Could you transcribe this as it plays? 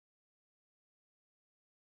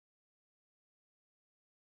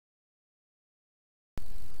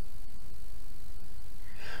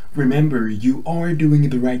Remember, you are doing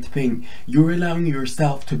the right thing. You're allowing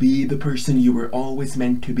yourself to be the person you were always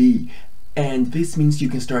meant to be. And this means you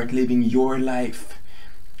can start living your life.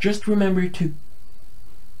 Just remember to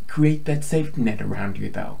create that safety net around you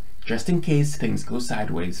though, just in case things go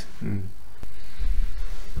sideways.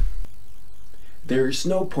 There's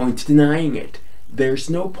no point denying it. There's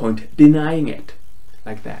no point denying it.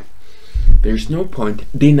 Like that. There's no point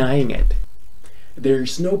denying it.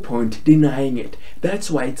 There's no point denying it.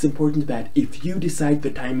 That's why it's important that if you decide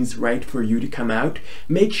the time is right for you to come out,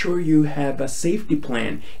 make sure you have a safety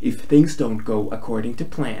plan if things don't go according to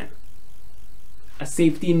plan. A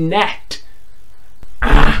safety net.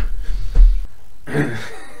 Ah!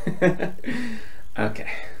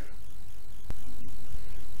 Okay.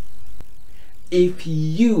 If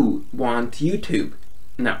you want YouTube,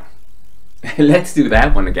 no. Let's do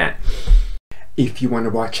that one again. If you want to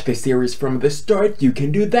watch the series from the start, you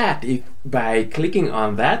can do that by clicking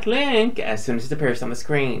on that link as soon as it appears on the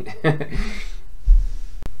screen.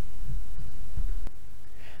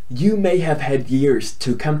 You may have had years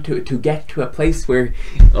to get to a place where,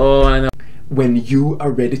 oh, I know. When you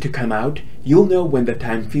are ready to come out, you'll know when the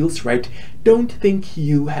time feels right. Don't think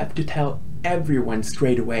you have to tell everyone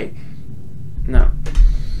straight away. No.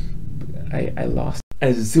 I lost.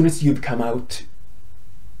 As soon as you've come out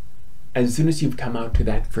to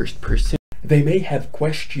that first person, they may have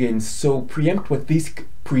questions, so preempt what these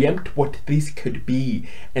could be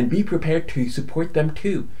and be prepared to support them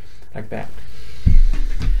too. Like that.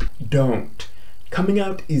 Don't. Coming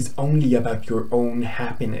out is only about your own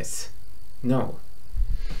happiness. No.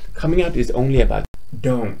 Coming out is only about...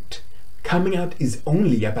 Don't. Coming out is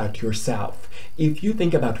only about yourself. If you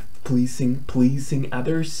think about pleasing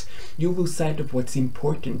others, you lose sight of what's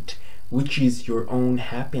important, which is your own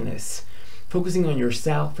happiness. Focusing on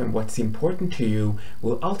yourself and what's important to you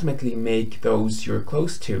will ultimately make those you're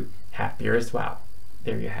close to happier as well.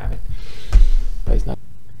 There you have it. But it's not.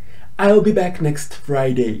 I'll be back next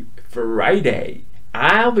Friday.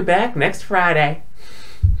 I'll be back next Friday.